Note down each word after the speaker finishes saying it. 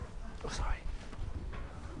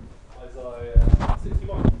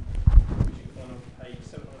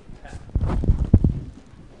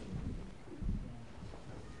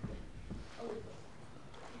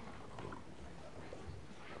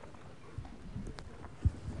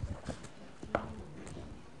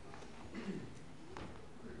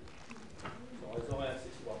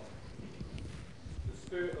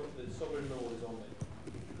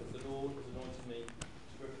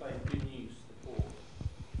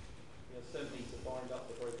bind up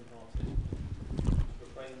the brokenhearted, to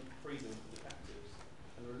proclaim freedom for the captives,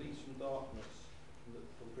 and release from darkness for the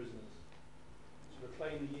prisoners, to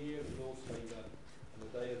proclaim the year of the Lord's favour and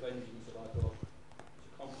the day of vengeance of our God, to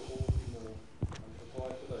comfort all who mourn, and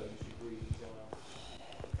provide for those who grieve in Zion,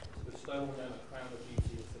 to bestow on them a crown of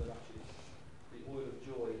beauty instead of ashes, the oil of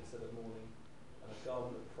joy instead of mourning, and a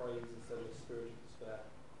garment of praise instead of a spirit of despair.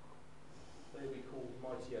 They will be called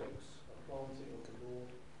mighty oaks, a planting of the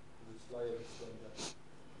Lord, the display of his splendour.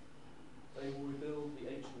 They will rebuild the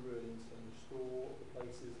ancient ruins and restore the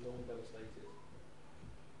places long devastated.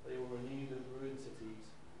 They will renew the ruined cities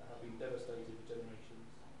that have been devastated for generations.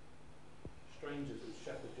 Strangers will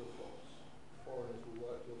shepherd your flocks, foreigners will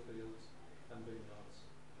work your fields and vineyards.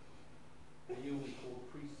 And you will be called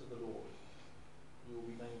priests of the Lord. You will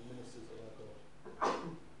be named ministers of our God.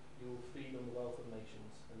 You will feed on the wealth of nations,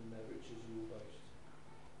 and in their riches you will boast.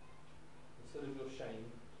 Instead of your shame,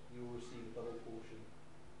 you will receive a double portion,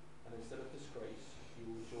 and instead of disgrace, you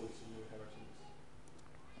will rejoice in your inheritance.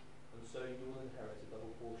 And so you will inherit a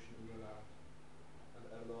double portion in your land, and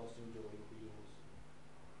everlasting joy will be yours.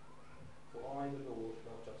 For I, the Lord,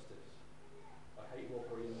 love justice. I hate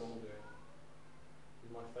robbery and wrongdoing.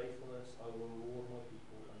 In my faithfulness I will reward my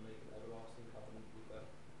people and make an everlasting covenant with them.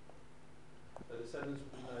 Their descendants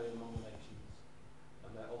will be known among the nations,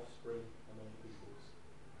 and their offspring among the peoples.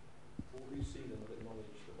 All who see them will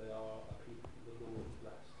acknowledge that they are a people the Lord has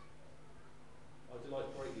blessed. I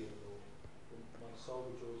delight greatly in the Lord, for my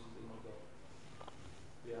soul rejoices in my God.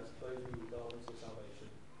 He has clothed me with garments of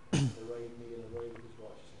salvation, and arrayed me in a robe of his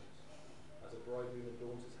righteousness. As a bridegroom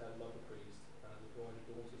adorns his head like a priest, and as a bride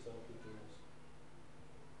adorns herself with jewels.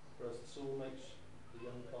 For as the soul makes the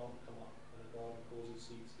young plant come up, and a garden causes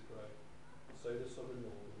seeds to grow, so the sovereign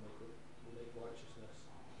Lord will make righteousness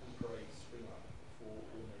and praise spring up before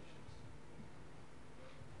all nations.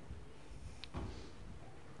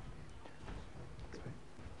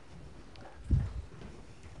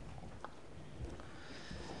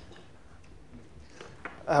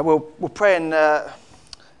 We'll pray and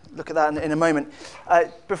look at that in a moment.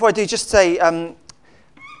 Before I do, just say,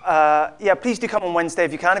 please do come on Wednesday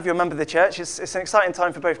if you can, if you're a member of the church. It's an exciting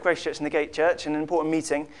time for both Grace Church and the Gate Church, and an important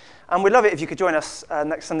meeting. And we'd love it if you could join us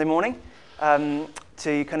next Sunday morning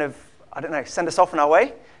to kind of, send us off on our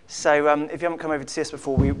way. So if you haven't come over to see us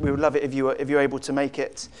before, we would love it if you're able to make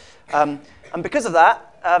it. And because of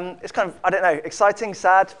that, it's kind of, exciting,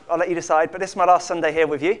 sad, I'll let you decide, but this is my last Sunday here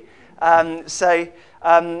with you. I want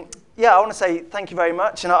to say thank you very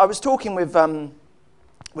much. And I was talking with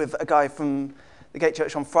a guy from the Gate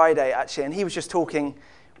Church on Friday, actually, and he was just talking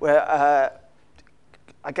where,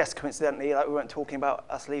 I guess coincidentally, like we weren't talking about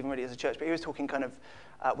us leaving really as a church, but he was talking kind of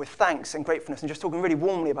with thanks and gratefulness and just talking really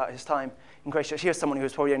warmly about his time in Grace Church. He was someone who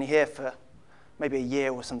was probably only here for maybe a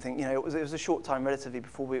year or something. It was a short time relatively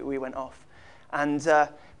before we went off. And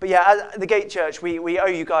at the Gate Church, we owe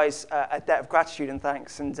you guys a debt of gratitude and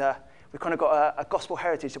thanks, and we've kind of got a gospel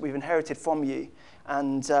heritage that we've inherited from you,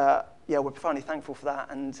 and we're profoundly thankful for that.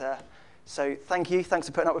 And so thank you. Thanks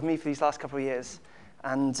for putting up with me for these last couple of years.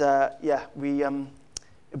 And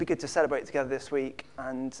it'd be good to celebrate together this week.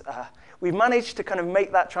 And we've managed to kind of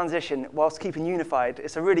make that transition whilst keeping unified.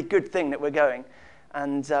 It's a really good thing that we're going.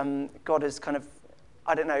 And God has kind of,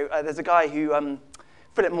 there's a guy who,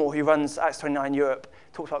 Philip Moore, who runs Acts 29 Europe,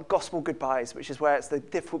 talks about gospel goodbyes, which is where it's the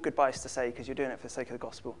difficult goodbyes to say because you're doing it for the sake of the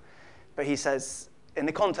gospel. But he says, in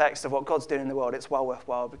the context of what God's doing in the world, it's well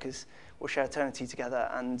worthwhile because we'll share eternity together.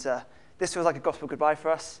 And this feels like a gospel goodbye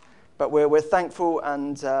for us. But we're thankful,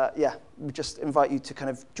 and we just invite you to kind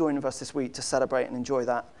of join with us this week to celebrate and enjoy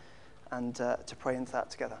that, and to pray into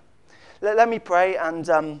that together. Let me pray, and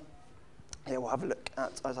we'll have a look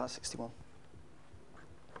at Isaiah 61.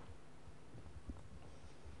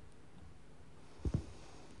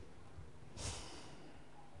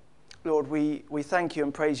 Lord, we thank you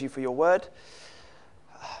and praise you for your word.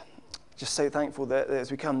 Just so thankful that as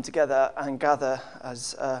we come together and gather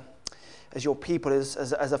as your people,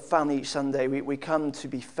 as a family each Sunday, we come to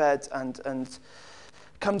be fed and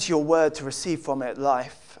come to your word to receive from it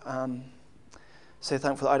life. So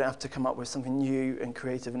thankful that I don't have to come up with something new and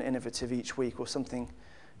creative and innovative each week or something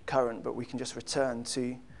current, but we can just return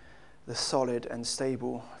to the solid and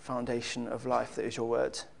stable foundation of life that is your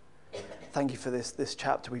word. Thank you for this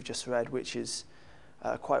chapter we've just read, which is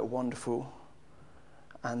quite wonderful.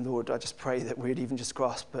 And Lord, I just pray that we'd even just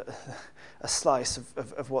grasp a slice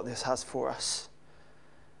of what this has for us.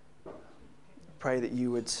 Pray that you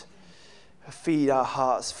would feed our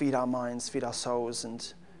hearts, feed our minds, feed our souls,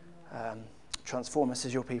 and transform us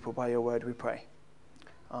as your people by your word, we pray.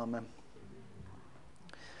 Amen.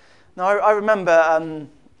 Now, I remember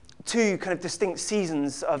two kind of distinct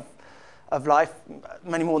seasons of life,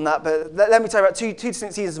 many more than that, but let me tell you about two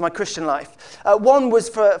distinct seasons of my Christian life. One was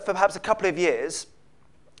for perhaps a couple of years,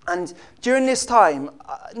 and during this time,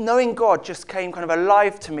 knowing God just came kind of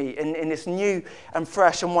alive to me in this new and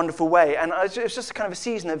fresh and wonderful way, and it was just kind of a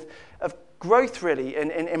season of growth, really,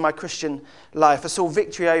 in my Christian life. I saw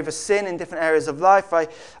victory over sin in different areas of life. I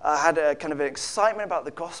had a kind of an excitement about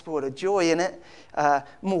the gospel and a joy in it,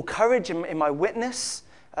 more courage in my witness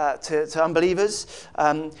to unbelievers.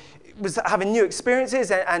 Was having new experiences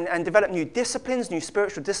and developed new disciplines, new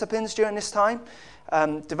spiritual disciplines during this time.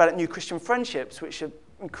 Developed new Christian friendships, which are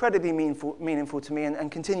incredibly meaningful to me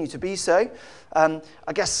and continue to be so. I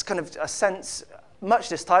guess kind of a sense, much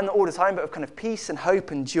this time, not all the time, but of kind of peace and hope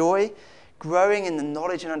and joy, growing in the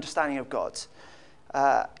knowledge and understanding of God,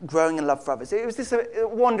 growing in love for others. It was this a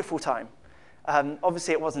wonderful time.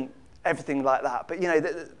 Obviously, it wasn't everything like that,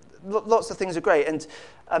 but lots of things are great. And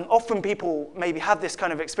often people maybe have this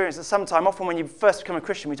kind of experience at some time. Often when you first become a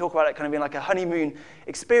Christian, we talk about it kind of being like a honeymoon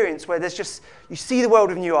experience where there's just, you see the world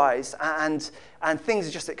with new eyes and things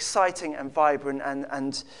are just exciting and vibrant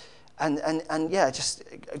and yeah, just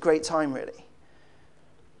a great time, really.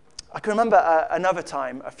 I can remember another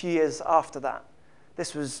time, a few years after that.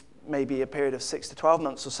 This was maybe a period of 6 to 12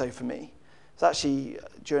 months or so for me. It was actually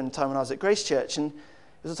during the time when I was at Grace Church, and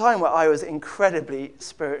it was a time where I was incredibly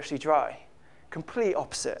spiritually dry, complete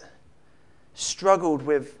opposite. Struggled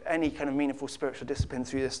with any kind of meaningful spiritual discipline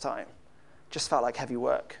through this time. Just felt like heavy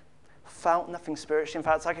work. Felt nothing spiritually. In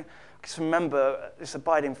fact, I can just remember this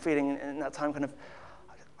abiding feeling in that time, kind of,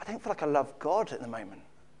 I don't feel like I love God at the moment.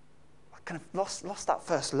 I kind of lost that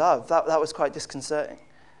first love. That was quite disconcerting.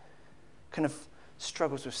 Kind of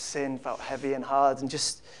struggles with sin, felt heavy and hard, and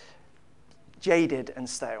just jaded and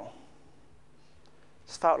stale.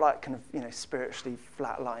 Just felt like kind of, spiritually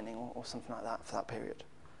flatlining or something like that for that period.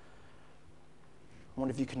 I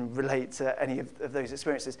wonder if you can relate to any of those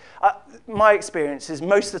experiences. My experiences,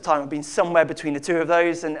 most of the time, have been somewhere between the two of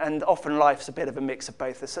those, and often life's a bit of a mix of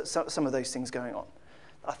both. There's some of those things going on.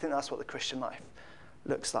 I think that's what the Christian life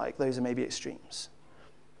looks like. Those are maybe extremes.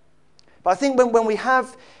 But I think when we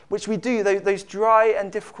have, which we do, those dry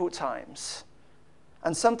and difficult times,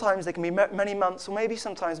 and sometimes they can be many months or maybe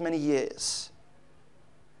sometimes many years,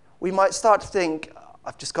 we might start to think,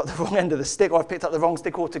 I've just got the wrong end of the stick, or I've picked up the wrong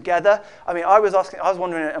stick altogether. I mean, I was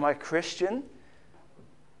wondering, am I a Christian?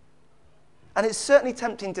 And it's certainly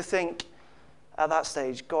tempting to think at that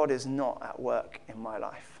stage, God is not at work in my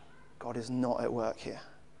life. God is not at work here.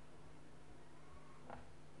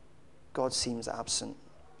 God seems absent.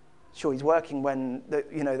 Sure, he's working when,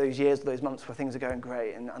 those years, those months where things are going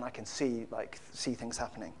great, and I can see things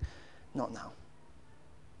happening. Not now.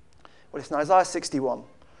 Well, listen, Isaiah 61.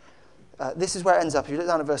 This is where it ends up. If you look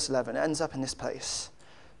down at verse 11, it ends up in this place.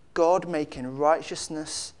 God making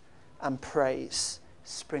righteousness and praise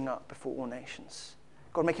spring up before all nations.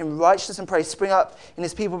 God making righteousness and praise spring up in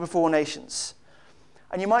his people before all nations.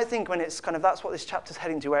 And you might think when it's kind of, that's what this chapter's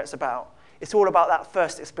heading to, where it's about. It's all about that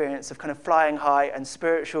first experience of kind of flying high and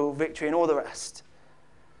spiritual victory and all the rest.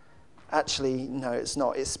 Actually, no, it's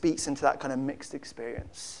not. It speaks into that kind of mixed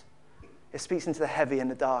experience. It speaks into the heavy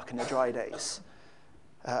and the dark and the dry days.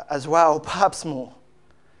 As well, perhaps more,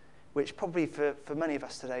 which probably for many of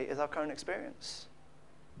us today is our current experience.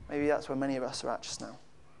 Maybe that's where many of us are at just now.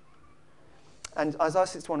 And Isaiah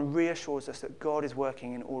 61 reassures us that God is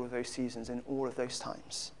working in all of those seasons, in all of those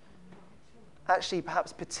times. Actually,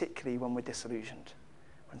 perhaps particularly when we're disillusioned,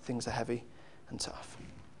 when things are heavy and tough.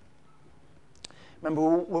 Remember,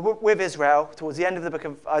 we're with Israel towards the end of the book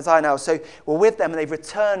of Isaiah now, so we're with them and they've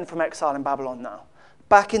returned from exile in Babylon now,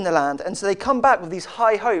 back in the land. And so they come back with these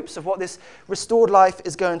high hopes of what this restored life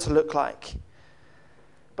is going to look like.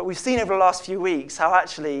 But we've seen over the last few weeks how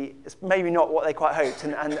actually it's maybe not what they quite hoped,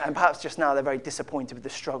 and perhaps just now they're very disappointed with the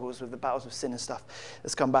struggles, with the battles of sin and stuff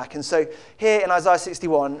that's come back. And so here in Isaiah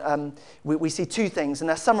 61, we see two things, and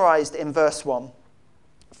they're summarized in verse 1.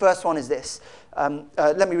 First one is this.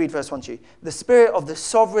 Let me read verse 1 to you. The Spirit of the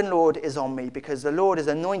Sovereign Lord is on me, because the Lord has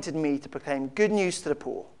anointed me to proclaim good news to the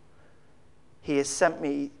poor. He has sent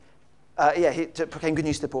me to proclaim good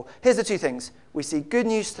news to the poor. Here's the two things. We see good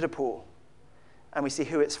news to the poor, and we see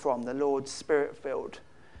who it's from, the Lord's Spirit-filled,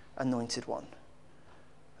 anointed one.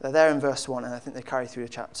 They're there in verse 1, and I think they carry through the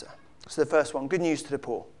chapter. So the first one, good news to the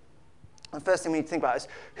poor. And the first thing we need to think about is,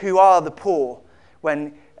 who are the poor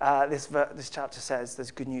when this chapter says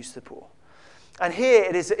there's good news to the poor? And here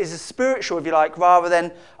it is a spiritual, if you like, rather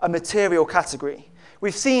than a material category.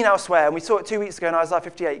 We've seen elsewhere, and we saw it 2 weeks ago in Isaiah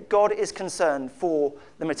 58, God is concerned for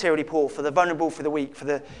the materially poor, for the vulnerable, for the weak, for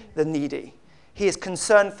the needy. He is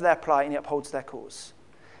concerned for their plight, and he upholds their cause.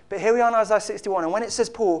 But here we are in Isaiah 61, and when it says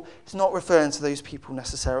poor, it's not referring to those people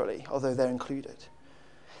necessarily, although they're included.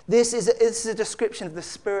 This is a description of the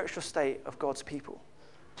spiritual state of God's people.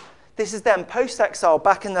 This is them post-exile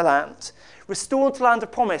back in the land, restored to land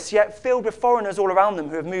of promise, yet filled with foreigners all around them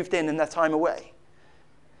who have moved in their time away.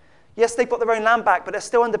 Yes, they've got their own land back, but they're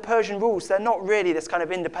still under Persian rules. They're not really this kind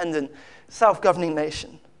of independent, self-governing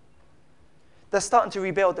nation. They're starting to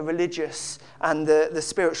rebuild the religious and the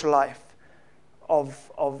spiritual life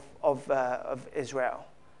of Israel.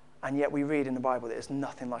 And yet we read in the Bible that it's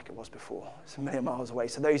nothing like it was before. It's a million miles away.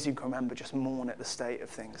 So those who can remember just mourn at the state of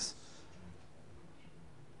things.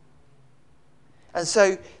 And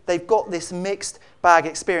so they've got this mixed bag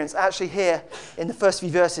experience. Actually here, in the first few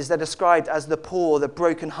verses, they're described as the poor, the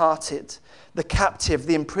brokenhearted, the captive,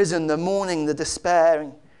 the imprisoned, the mourning, the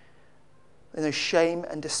despairing. And there's shame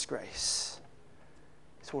and disgrace.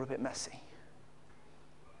 It's all a bit messy.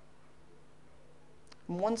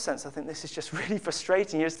 In one sense, I think this is just really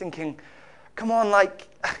frustrating. You're just thinking, come on, like,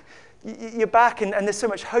 you're back and there's so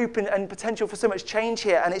much hope and potential for so much change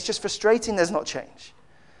here, and it's just frustrating there's not change.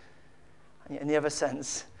 And yet in the other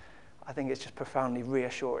sense, I think it's just profoundly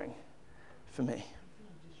reassuring for me.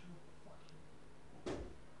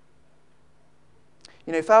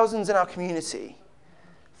 You know, thousands in our community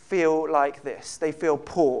feel like this. They feel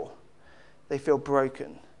poor. They feel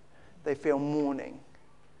broken. They feel mourning.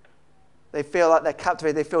 They feel like they're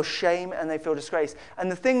captivated. They feel shame and they feel disgrace. And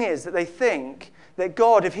the thing is that they think that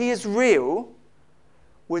God, if he is real,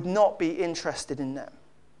 would not be interested in them.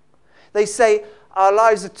 They say, my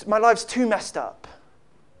life's too messed up.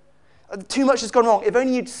 Too much has gone wrong. If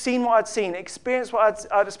only you'd seen what I'd seen, experienced what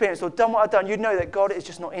I'd experienced, or done what I'd done, you'd know that God is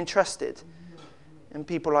just not interested in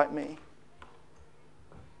people like me.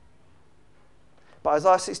 But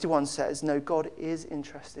Isaiah 61 says, no, God is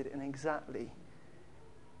interested in exactly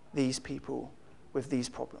these people with these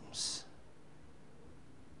problems.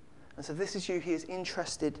 And so this is you. He is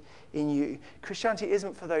interested in you. Christianity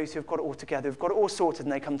isn't for those who've got it all together, who've got it all sorted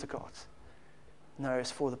and they come to God. No,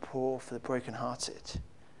 it's for the poor, for the brokenhearted,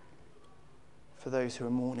 for those who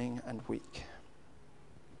are mourning and weak.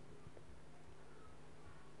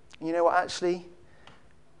 And you know what, actually?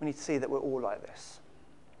 We need to see that we're all like this.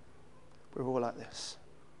 We're all like this.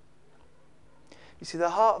 You see, the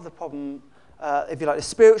heart of the problem, if you like, the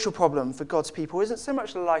spiritual problem for God's people isn't so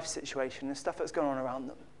much the life situation and stuff that's going on around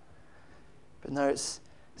them. But no, it's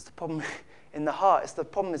the problem in the heart. The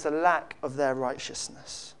problem is a lack of their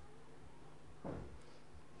righteousness.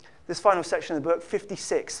 This final section of the book,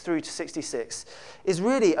 56 through to 66, is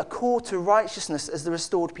really a call to righteousness as the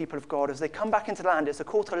restored people of God. As they come back into the land, it's a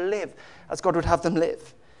call to live as God would have them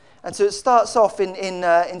live. And so it starts off in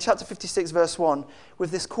chapter 56, verse 1,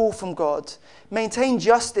 with this call from God. Maintain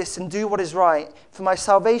justice and do what is right, for my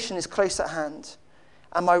salvation is close at hand,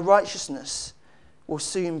 and my righteousness will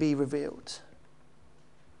soon be revealed.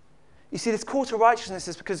 You see, this call to righteousness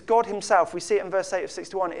is because God himself, we see it in verse 8 of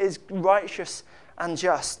 61, is righteous and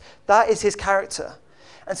just. That is his character.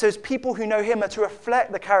 And so as people who know him are to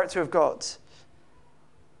reflect the character of God.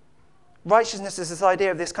 Righteousness is this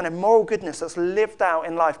idea of this kind of moral goodness that's lived out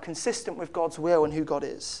in life, consistent with God's will and who God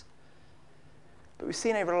is. But we've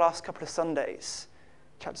seen over the last couple of Sundays,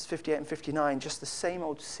 chapters 58 and 59, just the same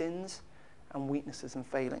old sins and weaknesses and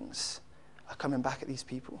failings are coming back at these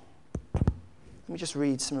people. Let me just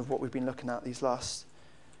read some of what we've been looking at these last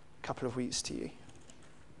couple of weeks to you.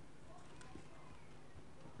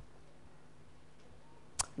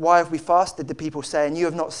 Why have we fasted, the people say, and you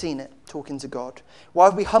have not seen it, talking to God? Why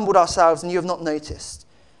have we humbled ourselves and you have not noticed?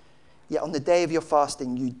 Yet on the day of your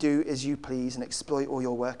fasting, you do as you please and exploit all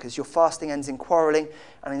your workers. Your fasting ends in quarreling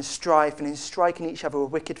and in strife and in striking each other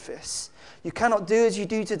with wicked fists. You cannot do as you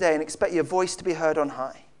do today and expect your voice to be heard on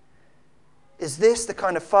high. Is this the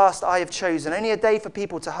kind of fast I have chosen? Only a day for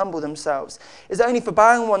people to humble themselves? Is it only for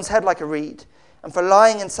bowing one's head like a reed and for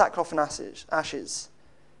lying in sackcloth and ashes?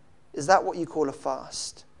 Is that what you call a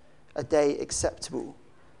fast? A day acceptable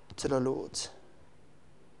to the Lord?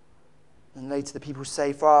 And later the people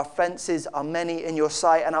say, for our offences are many in your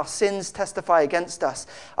sight, and our sins testify against us.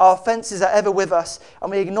 Our offences are ever with us, and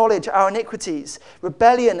we acknowledge our iniquities,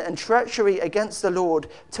 rebellion and treachery against the Lord,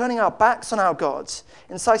 turning our backs on our God,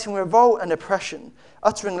 inciting revolt and oppression,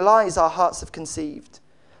 uttering lies our hearts have conceived.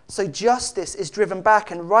 So justice is driven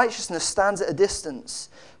back, and righteousness stands at a distance.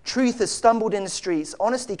 Truth has stumbled in the streets,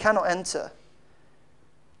 honesty cannot enter.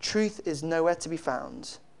 Truth is nowhere to be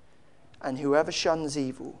found, and whoever shuns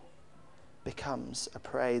evil becomes a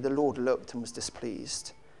prey. The Lord looked and was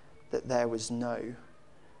displeased that there was no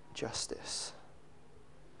justice.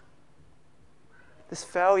 This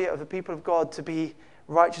failure of the people of God to be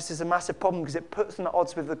righteous is a massive problem because it puts them at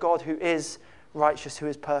odds with the God who is righteous, who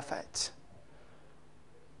is perfect.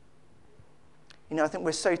 I think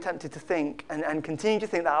we're so tempted to think and continue to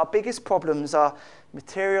think that our biggest problems are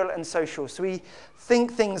material and social. So we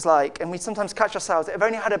think things like, and we sometimes catch ourselves, if I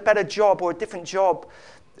only had a better job or a different job,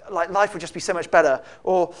 like life would just be so much better.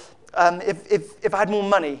 Or if I had more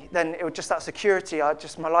money, then it would just that security.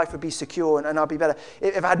 My life would be secure and I'd be better.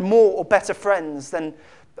 If I had more or better friends, then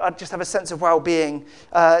I'd just have a sense of well-being.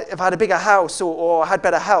 If I had a bigger house or had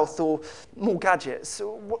better health or more gadgets.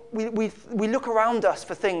 We look around us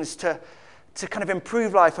for things to kind of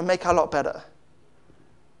improve life and make our lot better.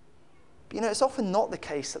 But it's often not the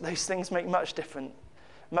case that those things make much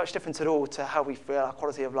difference at all to how we feel, our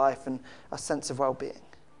quality of life and our sense of well-being.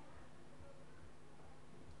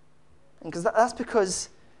 And that's because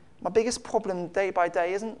my biggest problem day by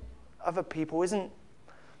day isn't other people, isn't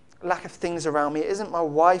lack of things around me, it isn't my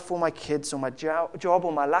wife or my kids or my job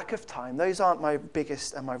or my lack of time. Those aren't my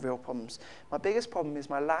biggest and my real problems. My biggest problem is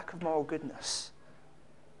my lack of moral goodness.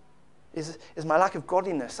 Is my lack of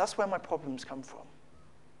godliness. That's where my problems come from.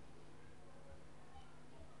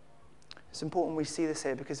 It's important we see this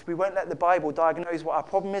here because if we won't let the Bible diagnose what our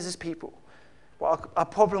problem is as people, what our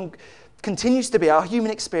problem continues to be, our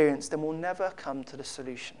human experience, then we'll never come to the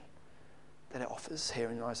solution that it offers here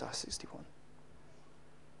in Isaiah 61.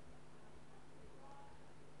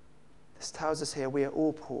 This tells us here we are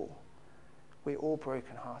all poor, we are all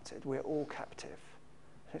brokenhearted, we are all captive,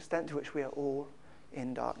 to an extent to which we are all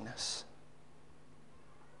in darkness.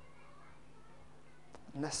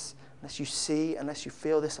 Unless you see, unless you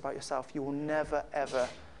feel this about yourself, you will never, ever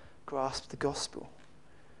grasp the gospel.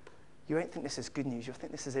 You won't think this is good news. You'll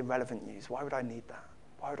think this is irrelevant news. Why would I need that?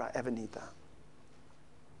 Why would I ever need that?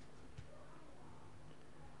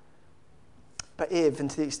 But if, and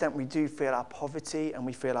to the extent we do feel our poverty and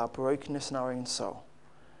we feel our brokenness in our own soul,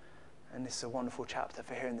 and this is a wonderful chapter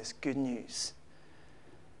for hearing this good news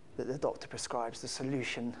that the doctor prescribes, the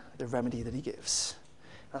solution, the remedy that he gives.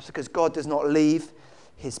 That's because God does not leave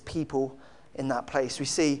his people in that place. We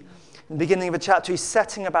see in the beginning of the chapter, he's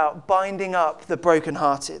setting about binding up the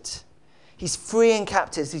brokenhearted. He's freeing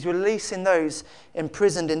captives. He's releasing those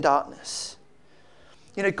imprisoned in darkness.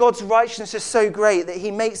 God's righteousness is so great that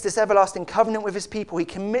he makes this everlasting covenant with his people. He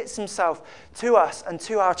commits himself to us and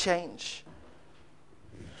to our change.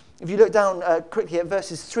 If you look down quickly at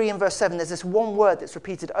verses 3 and verse 7, there's this one word that's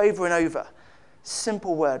repeated over and over.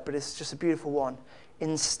 Simple word, but it's just a beautiful one.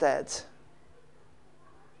 Instead.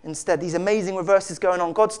 Instead, these amazing reverses going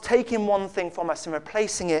on. God's taking one thing from us and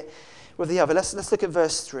replacing it with the other. Let's look at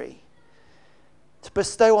verse 3. To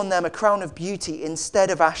bestow on them a crown of beauty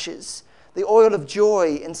instead of ashes, the oil of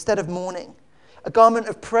joy instead of mourning, a garment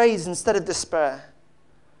of praise instead of despair.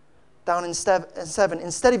 Down in 7,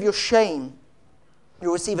 instead of your shame,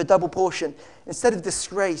 you'll receive a double portion. Instead of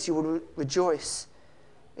disgrace, you will rejoice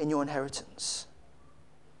in your inheritance.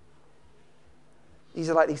 These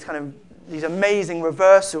are like these amazing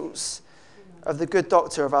reversals of the good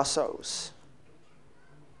doctor of our souls.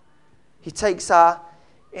 He takes our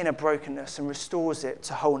inner brokenness and restores it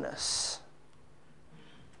to wholeness.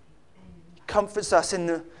 He comforts us in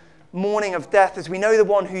the morning of death as we know the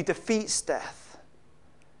one who defeats death.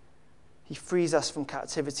 He frees us from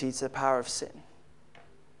captivity to the power of sin.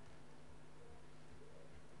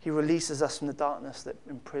 He releases us from the darkness that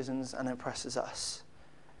imprisons and oppresses us.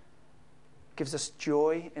 Gives us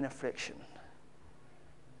joy in affliction.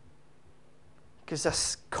 Gives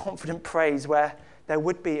us confident praise where there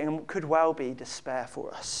would be and could well be despair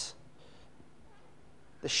for us.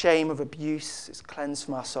 The shame of abuse is cleansed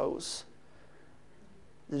from our souls.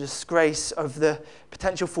 The disgrace of the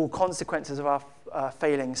potential full consequences of our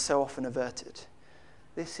failings so often averted.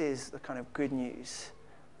 This is the kind of good news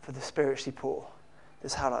for the spiritually poor.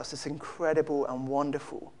 This highlights this incredible and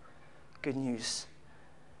wonderful good news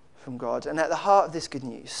from God. And at the heart of this good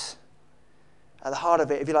news, at the heart of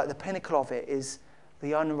it, if you like, the pinnacle of it is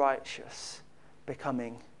the unrighteous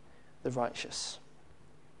becoming the righteous.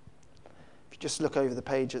 If you just look over the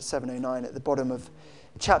page at 709 at the bottom of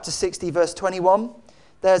chapter 60, verse 21,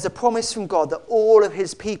 there's a promise from God that all of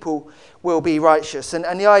his people will be righteous.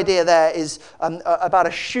 And the idea there is about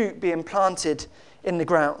a shoot being planted in the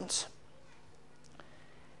ground.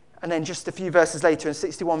 And then just a few verses later, in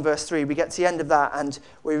 61 verse 3, we get to the end of that and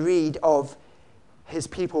we read of his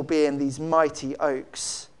people being these mighty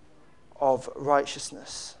oaks of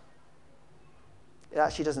righteousness. It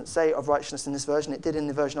actually doesn't say of righteousness in this version. It did in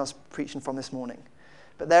the version I was preaching from this morning.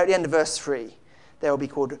 But there at the end of verse 3, they will be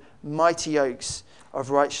called mighty oaks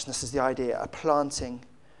of righteousness is the idea, a planting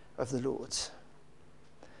of the Lord.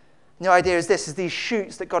 And the idea is this, is these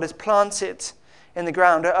shoots that God has planted in the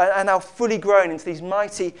ground are now fully grown into these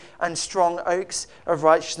mighty and strong oaks of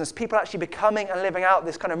righteousness. People actually becoming and living out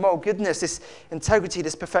this kind of moral goodness, this integrity,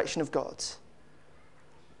 this perfection of God.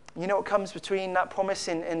 You know what comes between that promise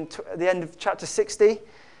in the end of chapter 60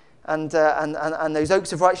 and those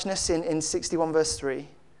oaks of righteousness in 61 verse 3? Where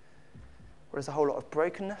there's a whole lot of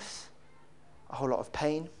brokenness, a whole lot of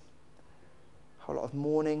pain, a whole lot of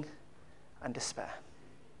mourning and despair.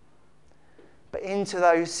 But into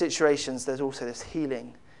those situations, there's also this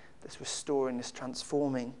healing, this restoring, this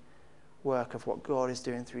transforming work of what God is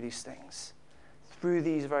doing through these things. Through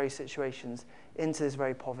these very situations, into this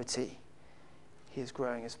very poverty, he is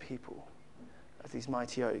growing his people as these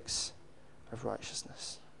mighty oaks of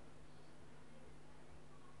righteousness.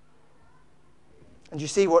 And you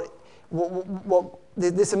see what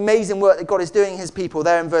this amazing work that God is doing in his people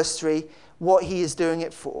there in verse 3, what he is doing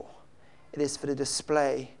it for. It is for the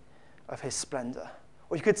display of his splendor.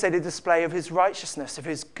 Or you could say the display of his righteousness, of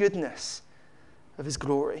his goodness, of his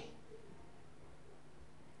glory.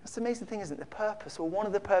 That's the amazing thing, isn't it? The purpose, or one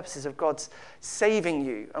of the purposes of God's saving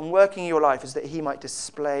you and working in your life is that he might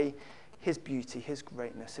display his beauty, his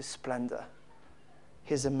greatness, his splendor,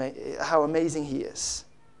 how amazing he is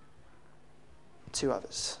to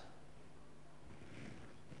others.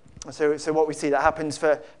 So what we see that happens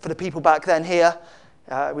for the people back then here,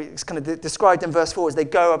 it's kind of described in verse 4 as they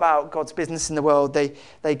go about God's business in the world.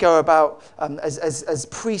 They go about as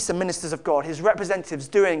priests and ministers of God, his representatives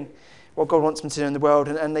doing what God wants them to do in the world.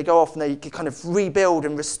 And they go off and they kind of rebuild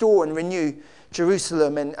and restore and renew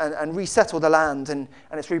Jerusalem and resettle the land. And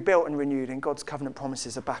it's rebuilt and renewed, and God's covenant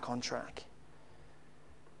promises are back on track.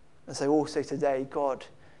 And so also today, God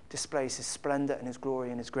displays his splendor and his glory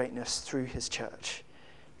and his greatness through his church,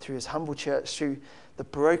 through his humble church, through the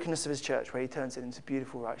brokenness of his church, where he turns it into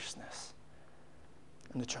beautiful righteousness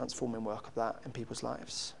and the transforming work of that in people's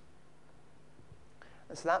lives.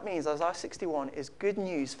 And so that means Isaiah 61 is good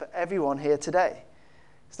news for everyone here today.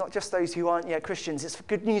 It's not just those who aren't yet Christians. It's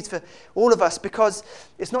good news for all of us, because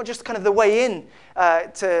it's not just kind of the way in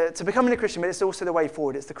to becoming a Christian, but it's also the way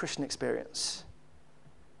forward. It's the Christian experience.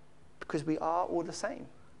 Because we are all the same.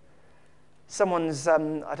 Someone's, I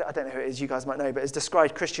don't know who it is, you guys might know, but has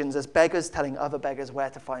described Christians as beggars telling other beggars where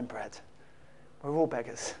to find bread. We're all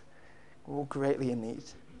beggars. We're all greatly in need.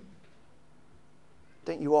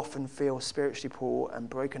 Don't you often feel spiritually poor and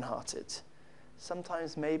brokenhearted?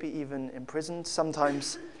 Sometimes maybe even imprisoned,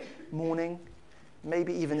 sometimes mourning,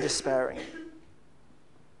 maybe even despairing.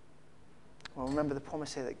 Well, remember the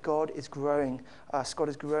promise here that God is growing us. God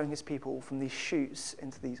is growing his people from these shoots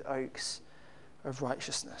into these oaks of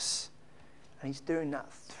righteousness. And he's doing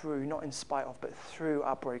that through, not in spite of, but through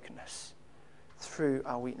our brokenness, through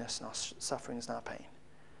our weakness and our sufferings and our pain,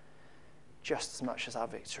 just as much as our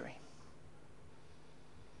victory.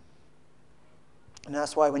 And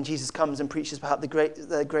that's why when Jesus comes and preaches perhaps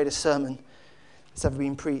the greatest sermon that's ever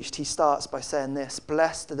been preached, he starts by saying this: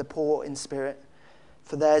 "Blessed are the poor in spirit,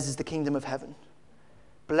 for theirs is the kingdom of heaven.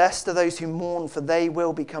 Blessed are those who mourn, for they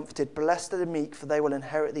will be comforted. Blessed are the meek, for they will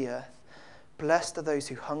inherit the earth. Blessed are those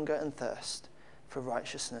who hunger and thirst for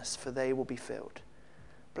righteousness, for they will be filled.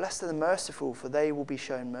 Blessed are the merciful, for they will be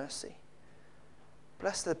shown mercy.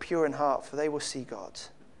 Blessed are the pure in heart, for they will see God.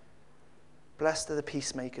 Blessed are the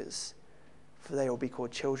peacemakers, for they will be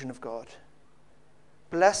called children of God.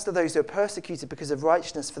 Blessed are those who are persecuted because of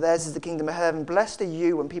righteousness, for theirs is the kingdom of heaven. Blessed are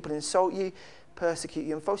you when people insult you, persecute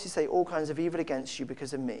you, and falsely say all kinds of evil against you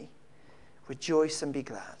because of me. Rejoice and be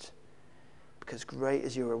glad, because great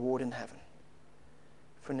is your reward in heaven.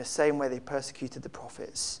 For in the same way they persecuted the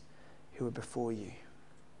prophets who were before you."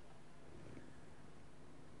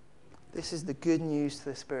 This is the good news to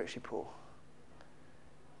the spiritually poor.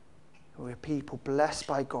 We're people blessed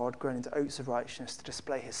by God, grown into oaks of righteousness to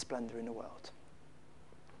display his splendor in the world.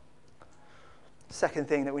 Second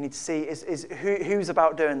thing that we need to see is who's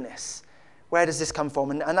about doing this. Where does this come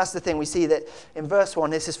from? And that's the thing. We see that in verse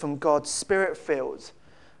 1, this is from God's spirit-filled,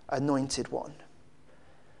 anointed one.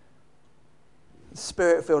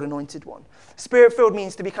 Spirit-filled, anointed one. Spirit-filled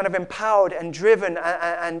means to be kind of empowered and driven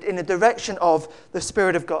and in the direction of the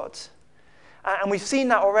Spirit of God. And we've seen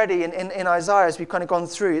that already in Isaiah as we've kind of gone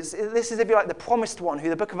through. This is, if you like, the promised one who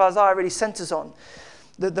the book of Isaiah really centers on.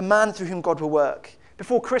 The man through whom God will work.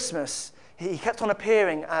 Before Christmas, he kept on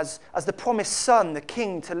appearing as the promised son, the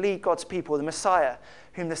king to lead God's people, the Messiah,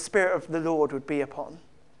 whom the Spirit of the Lord would be upon.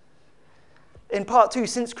 In part 2,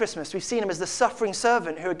 since Christmas, we've seen him as the suffering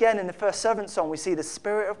servant, who again in the first servant song we see the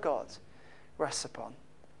Spirit of God rests upon.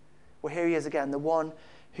 Well, here he is again, the one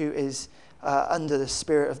who is under the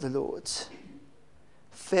Spirit of the Lord,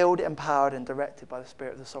 filled, empowered, and directed by the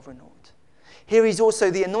Spirit of the sovereign Lord. Here he's also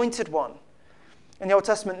the anointed one, In the Old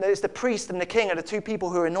Testament, it's the priest and the king are the two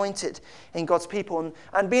people who are anointed in God's people.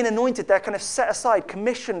 And being anointed, they're kind of set aside,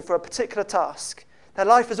 commissioned for a particular task. Their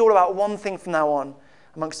life is all about one thing from now on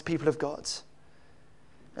amongst the people of God.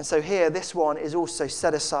 And so here, this one is also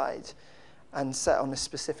set aside and set on a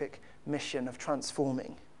specific mission of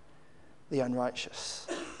transforming the unrighteous.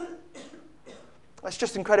 It's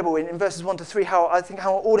just incredible in verses 1 to 3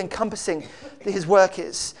 how all-encompassing his work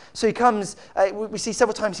is. So he comes, we see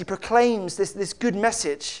several times he proclaims this good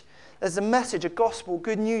message. There's a message, a gospel,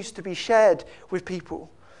 good news to be shared with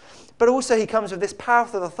people. But also he comes with this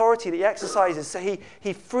powerful authority that he exercises. So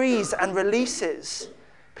he frees and releases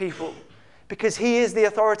people because he is the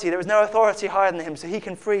authority. There is no authority higher than him, so he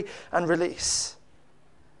can free and release.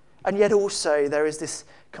 And yet also there is this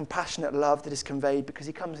compassionate love that is conveyed because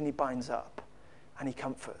he comes and he binds up. And he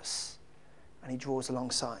comforts, and he draws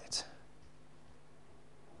alongside. So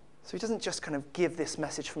he doesn't just kind of give this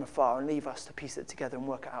message from afar and leave us to piece it together and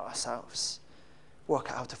work it out ourselves,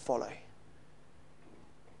 work out how to follow.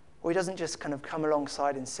 Or he doesn't just kind of come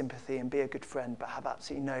alongside in sympathy and be a good friend, but have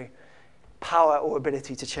absolutely no power or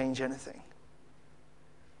ability to change anything.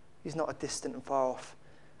 He's not a distant and far off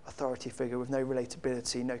authority figure with no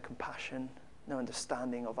relatability, no compassion, no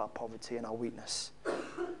understanding of our poverty and our weakness.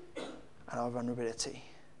 And our vulnerability.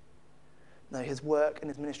 No, his work and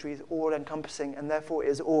his ministry is all-encompassing, and therefore it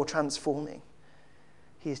is all-transforming.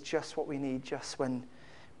 He is just what we need, just when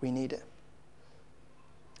we need it.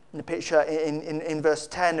 And the picture in verse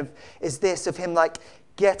 10 is this of him like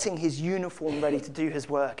getting his uniform ready to do his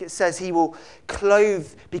work. It says he will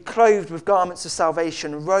be clothed with garments of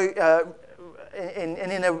salvation, adorned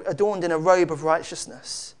in a robe of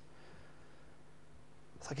righteousness.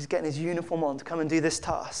 It's like he's getting his uniform on to come and do this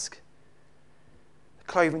task.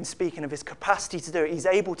 Clothing speaking of his capacity to do it. He's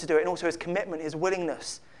able to do it, and also his commitment, his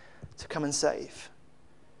willingness to come and save.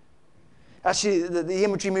 Actually, the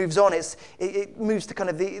imagery moves on. It moves to kind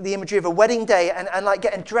of the imagery of a wedding day and like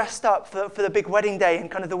getting dressed up for the big wedding day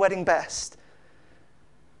and kind of the wedding best.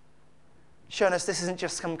 Showing us this isn't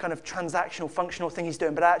just some kind of transactional, functional thing he's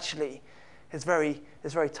doing, but actually his very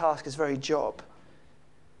task, his very job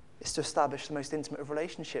is to establish the most intimate of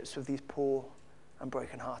relationships with these poor and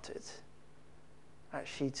brokenhearted.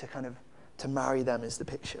 Actually, to marry them is the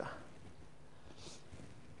picture.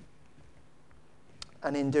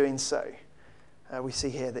 And in doing so, we see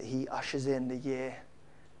here that he ushers in the year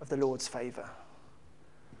of the Lord's favour.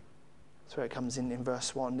 That's where it comes in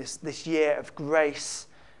verse 1, this year of grace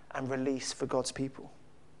and release for God's people.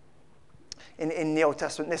 In the Old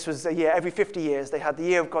Testament, this was a year, every 50 years, they had the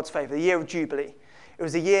year of God's favour, the year of Jubilee. It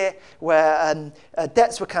was a year where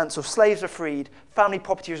debts were cancelled, slaves were freed, family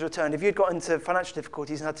property was returned. If you'd got into financial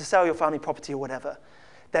difficulties and had to sell your family property or whatever,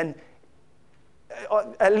 then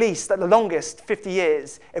at least, at the longest, 50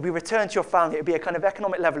 years, it'd be returned to your family. It would be a kind of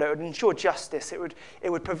economic leveler. It would ensure justice. It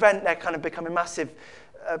would prevent their kind of becoming massive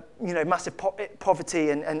poverty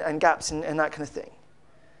and gaps and that kind of thing.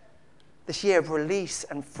 This year of release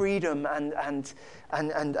and freedom and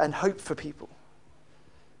hope for people.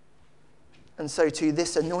 And so too,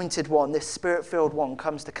 this anointed one, this spirit-filled one,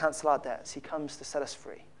 comes to cancel our debts. He comes to set us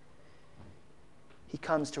free. He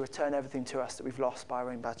comes to return everything to us that we've lost by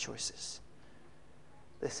our own bad choices.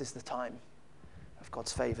 This is the time of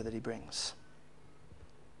God's favour that he brings.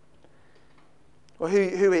 Well,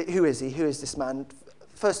 who is he? Who is this man?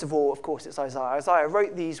 First of all, of course, it's Isaiah. Isaiah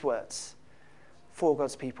wrote these words for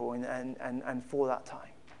God's people and for that time.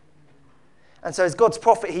 And so as God's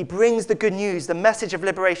prophet, he brings the good news, the message of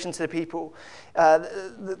liberation to the people,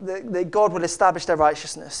 that God will establish their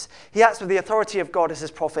righteousness. He acts with the authority of God as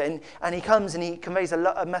his prophet, and he comes and he conveys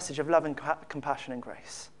a message of love and compassion and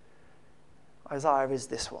grace. Isaiah is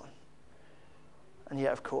this one. And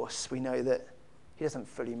yet, of course, we know that he doesn't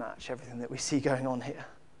fully match everything that we see going on here.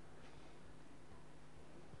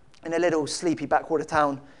 In a little sleepy backwater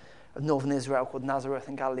town of northern Israel called Nazareth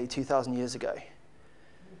in Galilee 2,000 years ago,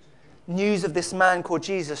 news of this man called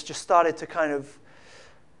Jesus just started to kind of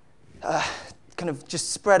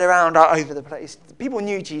just spread around out over the place. People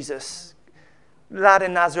knew Jesus. Lad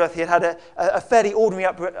in Nazareth, he had a fairly ordinary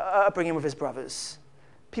upbringing with his brothers.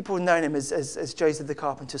 People had known him as Joseph the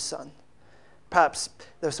carpenter's son. Perhaps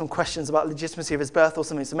there were some questions about the legitimacy of his birth or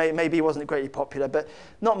something, so maybe he wasn't greatly popular, but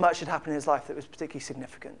not much had happened in his life that was particularly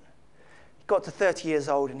significant. He got to 30 years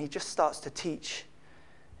old and he just starts to teach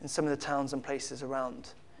in some of the towns and places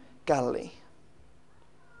around Galilee.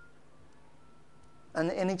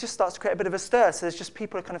 And he just starts to create a bit of a stir. So there's just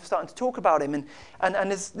people are kind of starting to talk about him.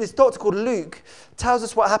 And this doctor called Luke tells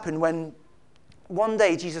us what happened when one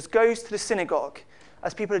day Jesus goes to the synagogue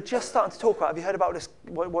as people are just starting to talk about, have you heard about this,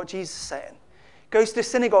 what Jesus is saying? Goes to the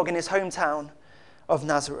synagogue in his hometown of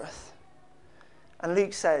Nazareth. And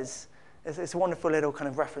Luke says, it's a wonderful little kind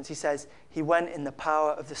of reference. He says, he went in the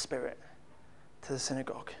power of the Spirit to the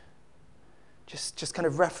synagogue. Just kind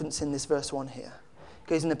of referencing this verse 1 here.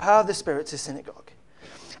 Goes in the power of the Spirit to the synagogue.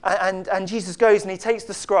 And Jesus goes and he takes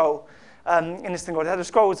the scroll in the synagogue. They had the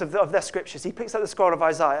scrolls of their scriptures. He picks up the scroll of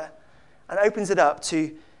Isaiah and opens it up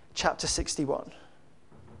to chapter 61.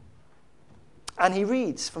 And he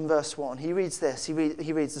reads from verse 1. He reads this. He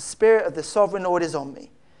reads, the Spirit of the Sovereign Lord is on me,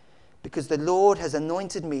 because the Lord has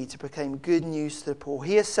anointed me to proclaim good news to the poor.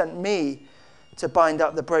 He has sent me to bind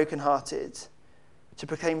up the brokenhearted, to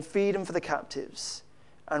proclaim freedom for the captives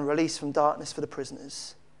and release from darkness for the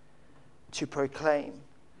prisoners, to proclaim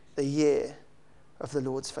the year of the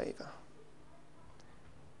Lord's favor.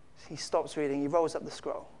 He stops reading, he rolls up the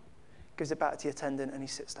scroll, gives it back to the attendant, and he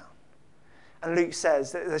sits down. And Luke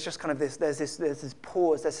says that there's just kind of there's this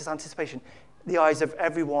pause, there's this anticipation. The eyes of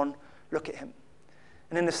everyone look at him.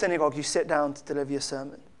 And in the synagogue, you sit down to deliver your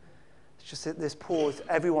sermon. It's just this pause.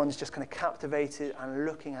 Everyone's just kind of captivated and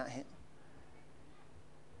looking at him.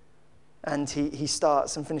 And he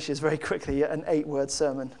starts and finishes very quickly an 8-word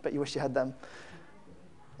sermon. Bet you wish you had them.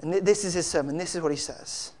 And this is his sermon. This is what he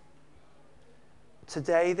says.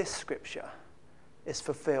 Today, this scripture is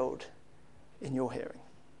fulfilled in your hearing.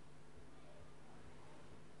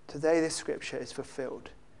 Today, this scripture is fulfilled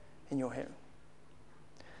in your hearing.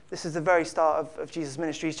 This is the very start of Jesus'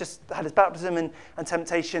 ministry. He's just had his baptism and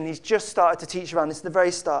temptation. He's just started to teach around. This is the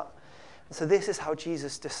very start. And so this is how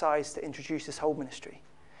Jesus decides to introduce his whole ministry.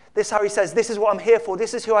 This is how he says, this is what I'm here for.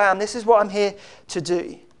 This is who I am. This is what I'm here to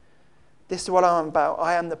do. This is what I'm about.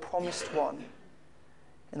 I am the promised one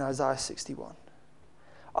in Isaiah 61.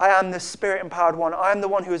 I am the Spirit-empowered one. I am the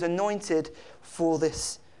one who is anointed for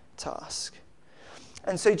this task.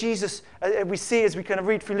 And so Jesus, we see as we kind of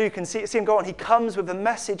read through Luke and see him go on, he comes with a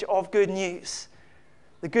message of good news.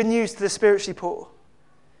 The good news to the spiritually poor.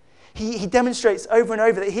 He demonstrates over and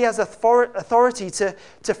over that he has authority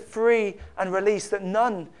to free and release that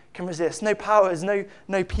none can resist. No powers,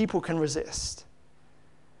 no people can resist.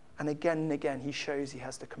 And again, he shows he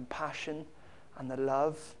has the compassion and the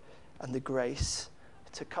love and the grace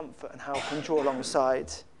to comfort and help and draw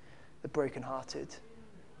alongside the brokenhearted,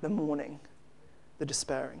 the mourning, the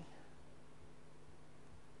despairing.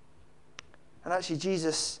 And actually,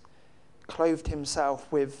 Jesus clothed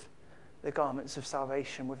himself with the garments of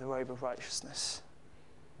salvation, with the robe of righteousness.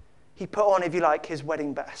 He put on, if you like, his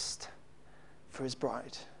wedding best for his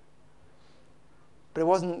bride. But it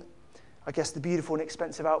wasn't, I guess, the beautiful and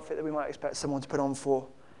expensive outfit that we might expect someone to put on for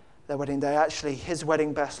their wedding day. Actually, his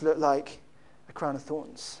wedding best looked like a crown of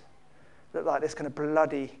thorns. It looked like this kind of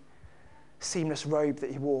bloody, seamless robe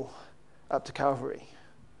that he wore up to Calvary.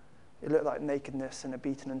 It looked like nakedness and a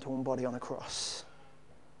beaten and torn body on a cross.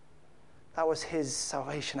 That was his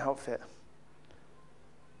salvation outfit.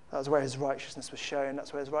 That was where his righteousness was shown.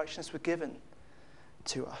 That's where his righteousness was given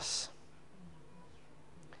to us.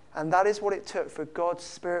 And that is what it took for God's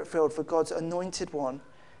Spirit-filled, for God's anointed one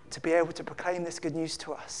to be able to proclaim this good news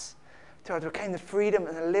to us, to proclaim the freedom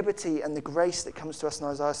and the liberty and the grace that comes to us in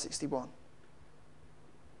Isaiah 61.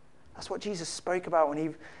 That's what Jesus spoke about when he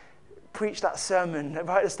preached that sermon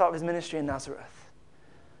right at the start of his ministry in Nazareth.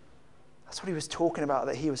 That's what he was talking about,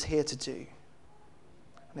 that he was here to do.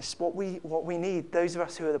 And it's what we need, those of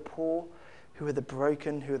us who are the poor, who are the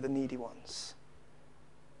broken, who are the needy ones.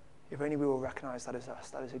 If only we will recognize that as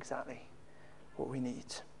us, that is exactly what we need.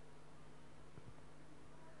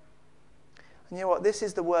 And you know what? This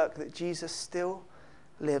is the work that Jesus still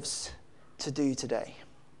lives to do today.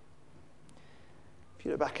 If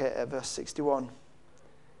you look back at verse 61,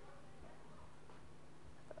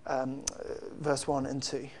 verse 1 and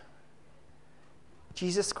 2.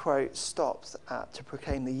 Jesus' quote stops at to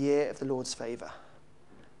proclaim the year of the Lord's favor.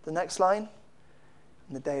 The next line,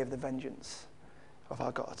 and the day of the vengeance of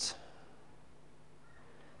our God.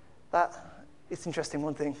 That, it's interesting,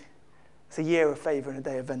 one thing. It's a year of favor and a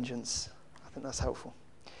day of vengeance. I think that's helpful.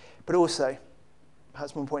 But also,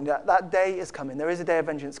 perhaps more important, that day is coming. There is a day of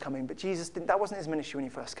vengeance coming, but that wasn't his ministry when he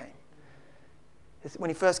first came. When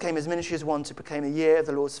he first came, his ministry is one to proclaim the year of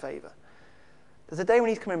the Lord's favor. There's a day when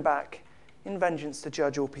he's coming back in vengeance to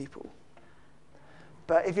judge all people.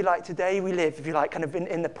 But if you like, today we live, if you like, kind of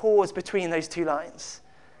in the pause between those two lines.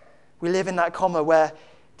 We live in that comma where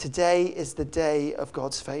today is the day of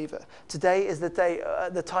God's favor. Today is the day,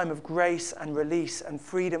 the time of grace and release and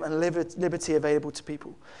freedom and liberty available to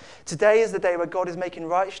people. Today is the day where God is making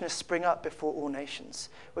righteousness spring up before all nations,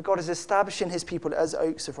 where God is establishing his people as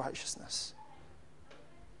oaks of righteousness.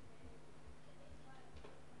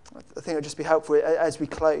 I think it would just be helpful as we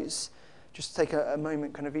close just take a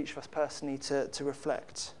moment, kind of each of us personally, to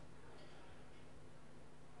reflect.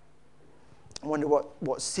 I wonder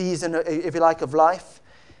what season, if you like, of life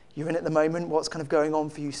you're in at the moment, what's kind of going on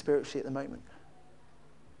for you spiritually at the moment,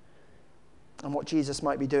 and what Jesus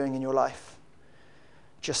might be doing in your life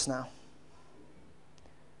just now,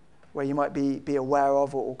 where you might be aware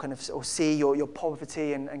of or see your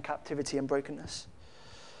poverty and captivity and brokenness.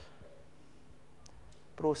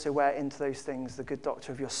 But also where into those things the good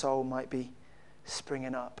doctor of your soul might be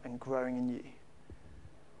springing up and growing in you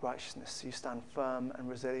righteousness, so you stand firm and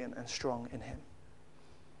resilient and strong in him.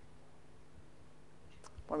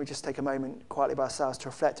 Why don't we just take a moment quietly by ourselves to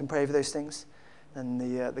reflect and pray over those things, and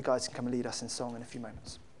the guys can come and lead us in song in a few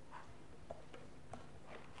moments.